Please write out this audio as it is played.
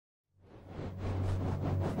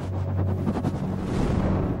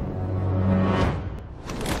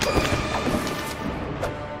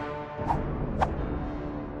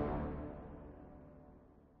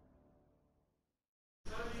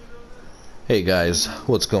Hey guys,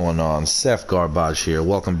 what's going on? Seth Garbage here.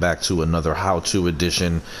 Welcome back to another how-to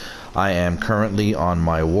edition. I am currently on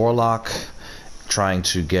my warlock trying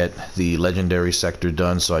to get the legendary sector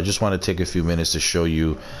done, so I just want to take a few minutes to show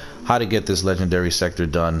you how to get this legendary sector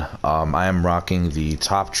done. I am rocking the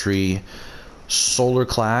top tree solar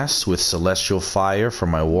class with celestial fire for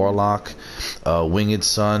my warlock, winged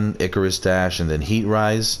sun, Icarus dash, and then heat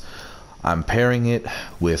rise. I'm pairing it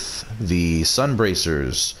with the sun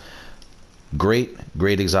bracers. Great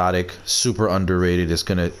exotic, super underrated. It's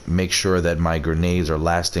gonna make sure that my grenades are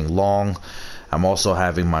lasting long. I'm also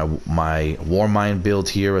having my war mine build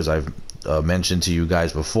here, as I've mentioned to you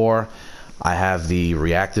guys before. I have the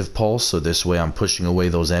reactive pulse, so this way I'm pushing away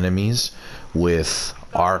those enemies with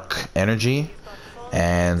arc energy.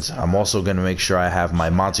 And I'm also gonna make sure I have my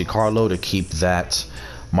Monte Carlo to keep that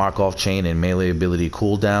Markov chain and melee ability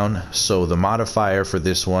cooldown. So the modifier for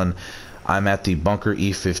this one, I'm at the bunker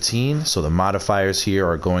E15, so the modifiers here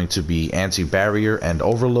are going to be anti-barrier and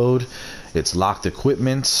overload. It's locked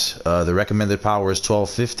equipment. The recommended power is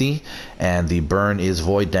 1250 and the burn is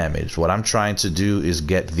void damage. What I'm trying to do is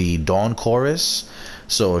get the Dawn Chorus.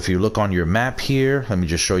 So if you look on your map here, let me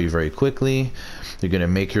just show you very quickly. You're going to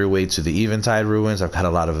make your way to the Eventide Ruins. I've got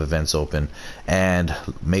a lot of events open. And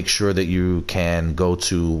make sure that you can go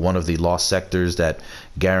to one of the lost sectors that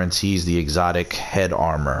guarantees the exotic head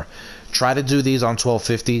armor. Try to do these on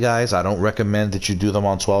 1250, guys. I don't recommend that you do them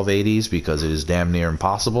on 1280s because it is damn near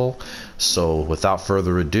impossible. So without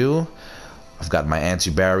further ado, I've got my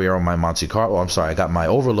anti-barrier on my Monte Carlo. I'm sorry, I got my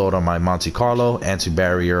overload on my Monte Carlo,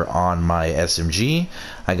 anti-barrier on my SMG.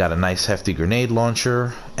 I got a nice hefty grenade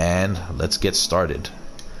launcher, and let's get started.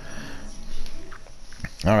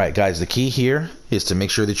 Alright guys, the key here is to make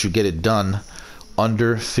sure that you get it done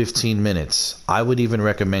under 15 minutes. I would even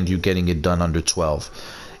recommend you getting it done under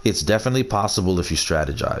 12. It's definitely possible if you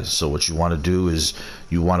strategize. So what you want to do is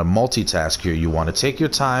you want to multitask here. You want to take your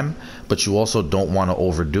time, but you also don't want to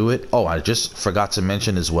overdo it. Oh, I just forgot to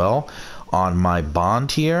mention as well, on my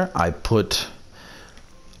bond here, I put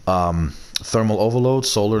thermal overload.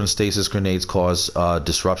 Solar and stasis grenades cause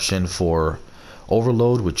disruption for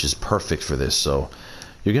overload, which is perfect for this. So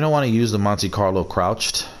you're going to want to use the Monte Carlo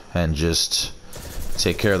crouched and just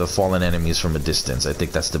take care of the fallen enemies from a distance. I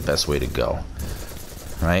think that's the best way to go.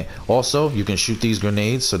 Right. Also, you can shoot these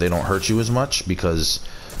grenades so they don't hurt you as much, because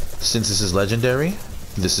since this is legendary,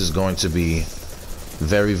 this is going to be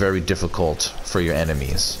very difficult for your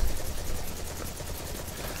enemies.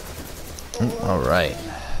 Alright.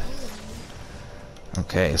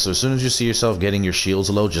 Okay, so as soon as you see yourself getting your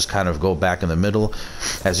shields low, just kind of go back in the middle.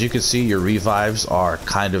 As you can see, your revives are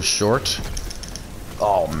kind of short.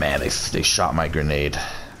 Oh man, they shot my grenade.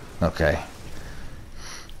 Okay.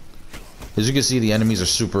 As you can see, the enemies are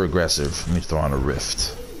super aggressive. Let me throw on a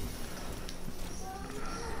rift.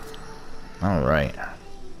 Alright.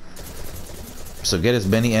 So get as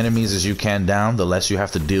many enemies as you can down. The less you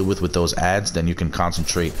have to deal with those adds, then you can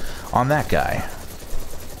concentrate on that guy.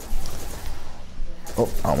 Oh,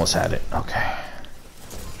 I almost had it. Okay.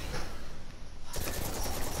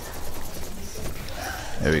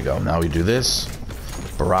 There we go. Now we do this.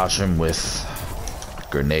 Barrage him with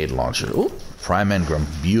grenade launcher. Ooh. Prime Engram,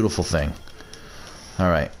 beautiful thing.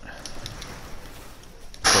 Alright.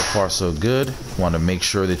 So far so good. Want to make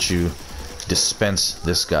sure that you dispense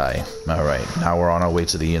this guy. Alright, now we're on our way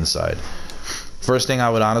to the inside. First thing I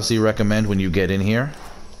would honestly recommend when you get in here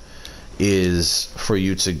is for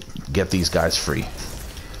you to get these guys free.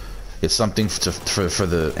 It's something for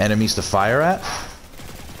the enemies to fire at.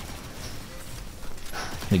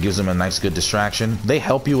 It gives them a nice good distraction. They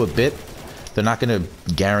help you a bit. They're not going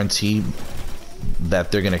to guarantee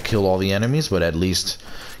that they're going to kill all the enemies, but at least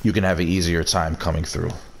you can have an easier time coming through.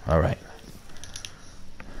 Alright.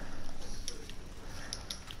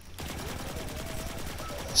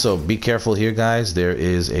 So be careful here, guys. There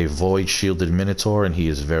is a void shielded minotaur and he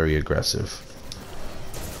is very aggressive.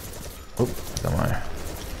 Oh, come on.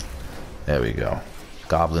 There we go.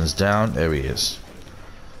 Goblins down. There he is.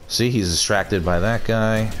 See, he's distracted by that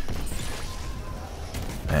guy.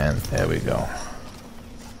 And there we go.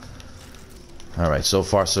 Alright, so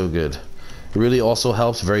far so good. It really also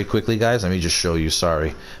helps very quickly, guys. Let me just show you.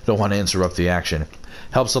 Sorry, don't want to interrupt the action.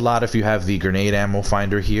 Helps a lot if you have the grenade ammo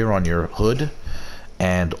finder here on your hood,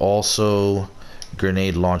 and also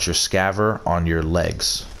grenade launcher scaver on your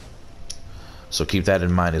legs. So keep that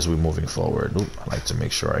in mind as we're moving forward. Oop, I like to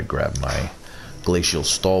make sure I grab my glacial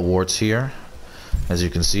stalwarts here. As you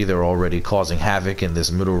can see, they're already causing havoc in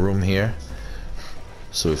this middle room here.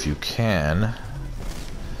 So if you can,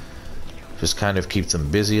 just kind of keep them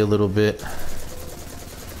busy a little bit.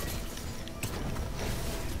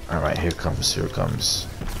 Alright, here comes, here comes.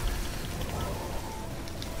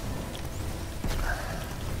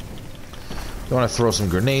 You want to throw some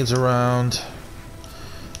grenades around.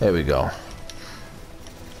 There we go.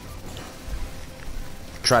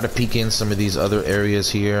 Try to peek in some of these other areas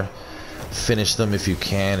here. Finish them if you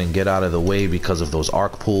can and get out of the way because of those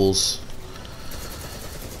arc pools.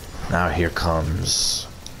 Now here comes...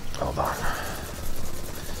 Hold on.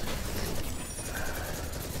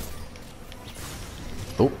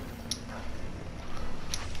 Oh.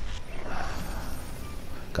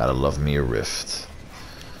 Gotta love me a rift.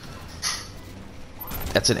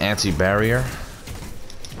 That's an anti-barrier.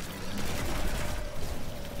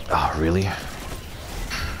 Oh, really?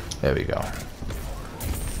 There we go.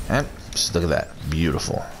 And just look at that.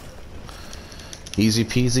 Beautiful. Easy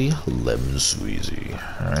peasy, lemon squeezy.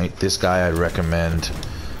 Alright, this guy I'd recommend.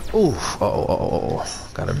 Ooh,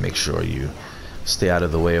 gotta make sure you stay out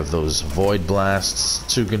of the way of those void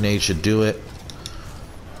blasts. 2 grenades should do it.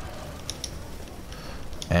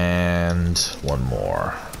 And 1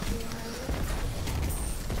 more.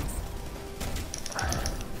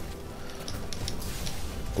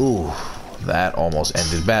 Ooh, that almost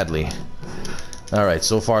ended badly. Alright,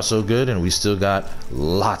 so far so good, and we still got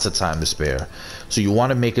lots of time to spare. So you want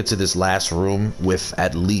to make it to this last room with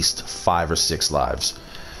at least 5 or 6 lives.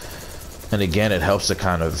 And again, it helps to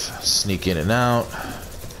kind of sneak in and out.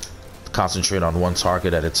 Concentrate on one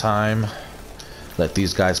target at a time. Let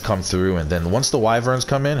these guys come through, and then once the wyverns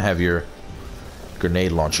come in, have your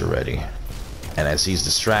grenade launcher ready. And as he's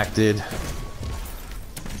distracted...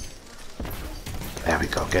 There we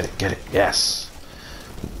go, get it, yes.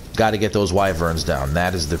 Got to get those wyverns down.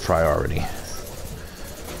 That is the priority.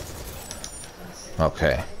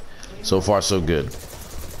 Okay. So far, so good.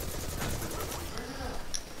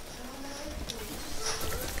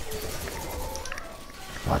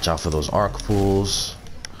 Watch out for those arc pools.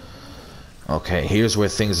 Okay, here's where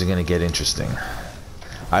things are going to get interesting.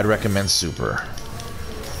 I'd recommend super.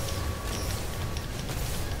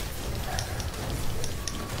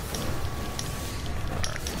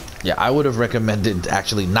 Yeah, I would have recommended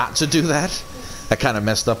actually not to do that. I kind of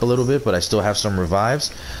messed up a little bit, but I still have some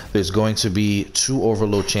revives. There's going to be 2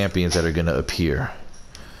 overload champions that are going to appear.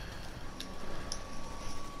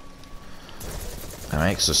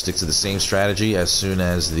 Alright, so stick to the same strategy. As soon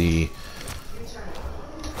as the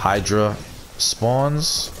Hydra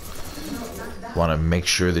spawns, want to make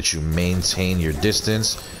sure that you maintain your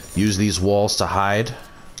distance. Use these walls to hide.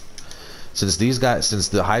 Since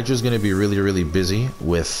the Hydra is going to be really busy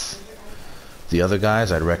with the other guys,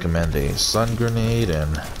 I'd recommend a sun grenade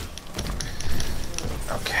and...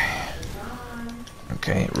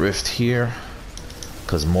 Okay, rift here,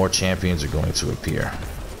 because more champions are going to appear.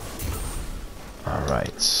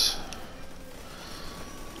 Alright.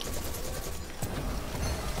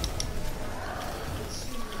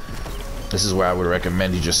 This is where I would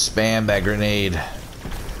recommend you just spam that grenade.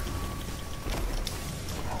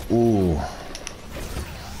 Ooh.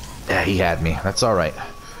 Yeah, he had me. That's alright.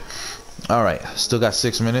 Alright, still got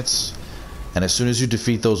 6 minutes. And as soon as you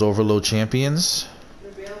defeat those overload champions,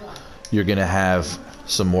 you're going to have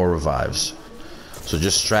some more revives. So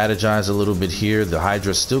just strategize a little bit here. The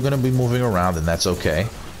Hydra's still going to be moving around, and that's okay.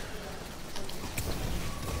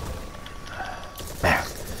 Man.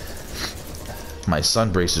 My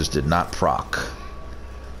sun bracers did not proc.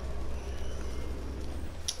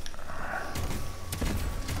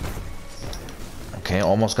 Okay,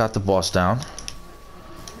 almost got the boss down.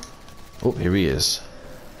 Oh, here he is.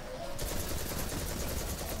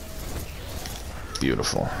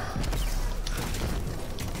 Beautiful.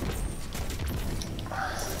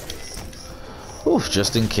 Oof,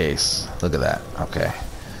 just in case. Look at that. Okay.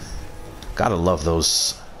 Gotta love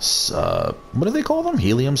those, what do they call them?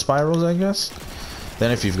 Helium spirals, I guess?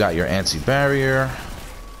 Then if you've got your anti-barrier,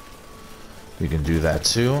 you can do that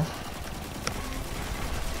too.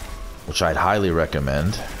 Which I'd highly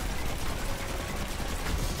recommend.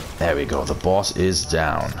 There we go. The boss is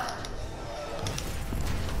down.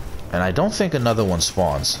 And I don't think another one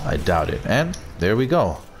spawns. I doubt it. And there we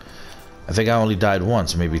go. I think I only died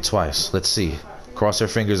once, maybe twice. Let's see. Cross our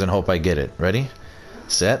fingers and hope I get it. Ready?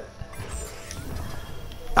 Set.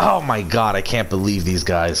 Oh my god, I can't believe these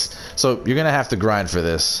guys. So you're going to have to grind for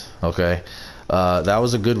this. Okay. That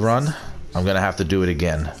was a good run. I'm going to have to do it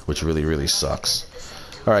again, which really sucks.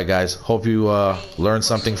 Alright guys, hope you learned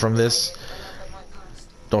something from this.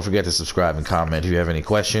 Don't forget to subscribe and comment if you have any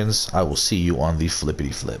questions. I will see you on the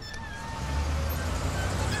flippity flip.